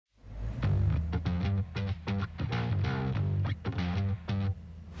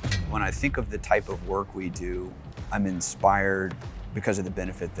When I think of the type of work we do, I'm inspired because of the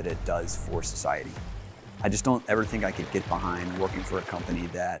benefit that it does for society. I just don't ever think I could get behind working for a company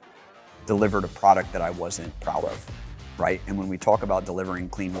that delivered a product that I wasn't proud of, right? And when we talk about delivering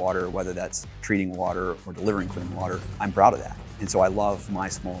clean water, whether that's treating water or delivering clean water, I'm proud of that. And so I love my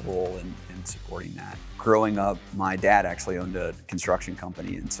small role in supporting that. Growing up, my dad actually owned a construction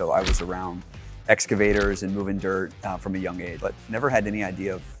company, and so I was around excavators and moving dirt from a young age, but never had any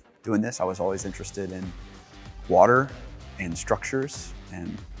idea of doing this. I was always interested in water and structures,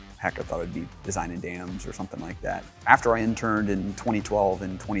 and heck, I thought I'd be designing dams or something like that. After I interned in 2012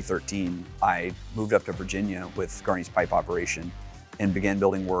 and 2013, I moved up to Virginia with Garney's pipe operation and began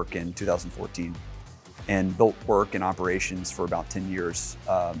building work in 2014. And built work and operations for about 10 years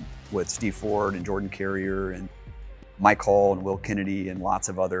with Steve Ford and Jordan Carrier and Mike Hall and Will Kennedy and lots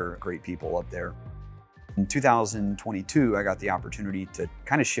of other great people up there. In 2022, I got the opportunity to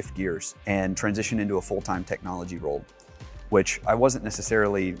kind of shift gears and transition into a full-time technology role, which I wasn't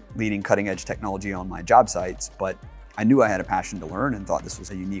necessarily leading cutting-edge technology on my job sites, but I knew I had a passion to learn and thought this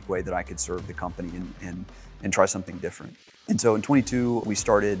was a unique way that I could serve the company and try something different. And so in 22, we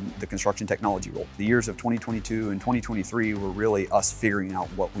started the construction technology role. The years of 2022 and 2023 were really us figuring out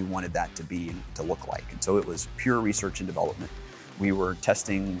what we wanted that to be and to look like. And so it was pure research and development. We were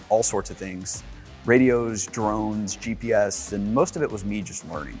testing all sorts of things, radios, drones, GPS, and most of it was me just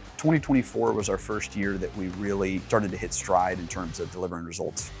learning. 2024 was our first year that we really started to hit stride in terms of delivering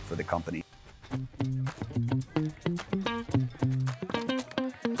results for the company.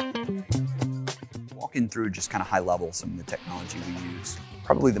 Walking through just kind of high level some of the technology we use.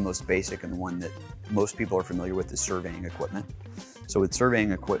 Probably the most basic and the one that most people are familiar with is surveying equipment. So with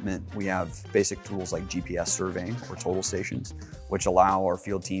surveying equipment, we have basic tools like GPS surveying or total stations, which allow our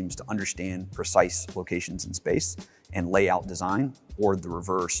field teams to understand precise locations in space and layout design, or the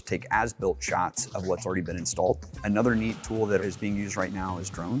reverse, take as-built shots of what's already been installed. Another neat tool that is being used right now is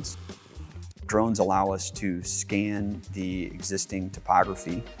drones. Drones allow us to scan the existing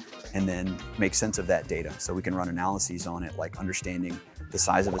topography and then make sense of that data. So we can run analyses on it, like understanding the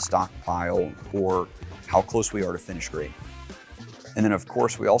size of a stockpile or how close we are to finished grade. And then of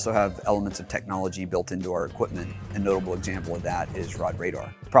course, we also have elements of technology built into our equipment. A notable example of that is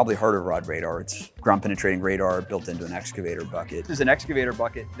RodRadar. Probably heard of RodRadar. It's ground penetrating radar built into an excavator bucket. This is an excavator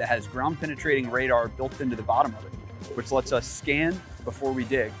bucket that has ground penetrating radar built into the bottom of it, which lets us scan before we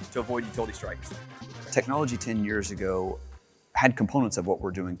dig to avoid utility strikes. Technology 10 years ago had components of what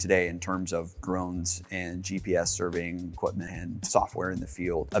we're doing today in terms of drones and GPS surveying equipment and software in the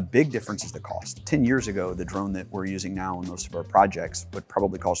field. A big difference is the cost. 10 years ago, the drone that we're using now in most of our projects would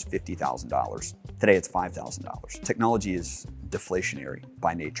probably cost $50,000. Today, it's $5,000. Technology is deflationary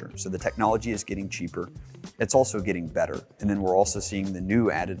by nature. So the technology is getting cheaper. It's also getting better. And then we're also seeing the new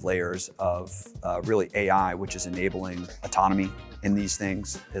added layers of really AI, which is enabling autonomy in these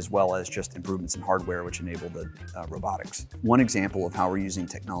things, as well as just improvements in hardware, which enable the robotics. One example of how we're using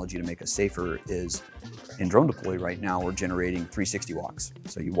technology to make us safer is in drone deploy right now, we're generating 360 walks.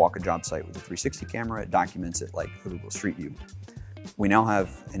 So you walk a job site with a 360 camera, it documents it like Google Street View. We now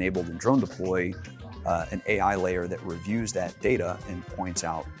have enabled in drone deploy an AI layer that reviews that data and points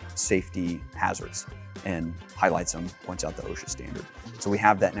out safety hazards and highlights them, points out the OSHA standard. So we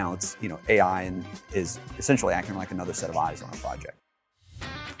have that now. It's, AI and is essentially acting like another set of eyes on a project.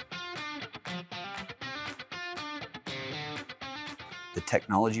 The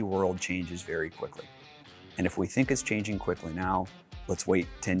technology world changes very quickly. And if we think it's changing quickly now, let's wait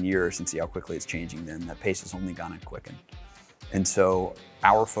 10 years and see how quickly it's changing then. That pace is only gonna quicken. And so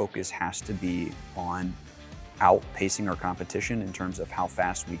our focus has to be on outpacing our competition in terms of how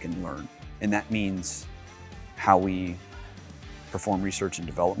fast we can learn. And that means how we perform research and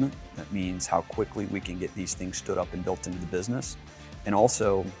development. That means how quickly we can get these things stood up and built into the business. And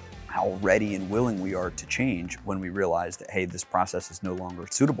also how ready and willing we are to change when we realize that, hey, this process is no longer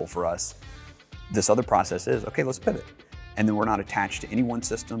suitable for us. This other process is, okay, let's pivot. And then we're not attached to any one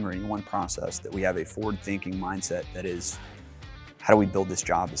system or any one process, that we have a forward-thinking mindset that is, how do we build this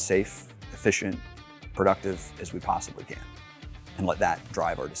job as safe, efficient, productive as we possibly can? And let that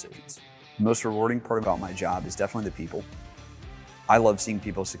drive our decisions. The most rewarding part about my job is definitely the people. I love seeing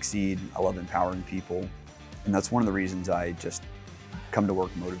people succeed. I love empowering people. And that's one of the reasons I just come to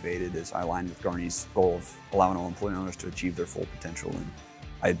work motivated, is I align with Garney's goal of allowing all employee owners to achieve their full potential.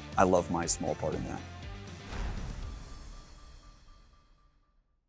 And I love my small part in that.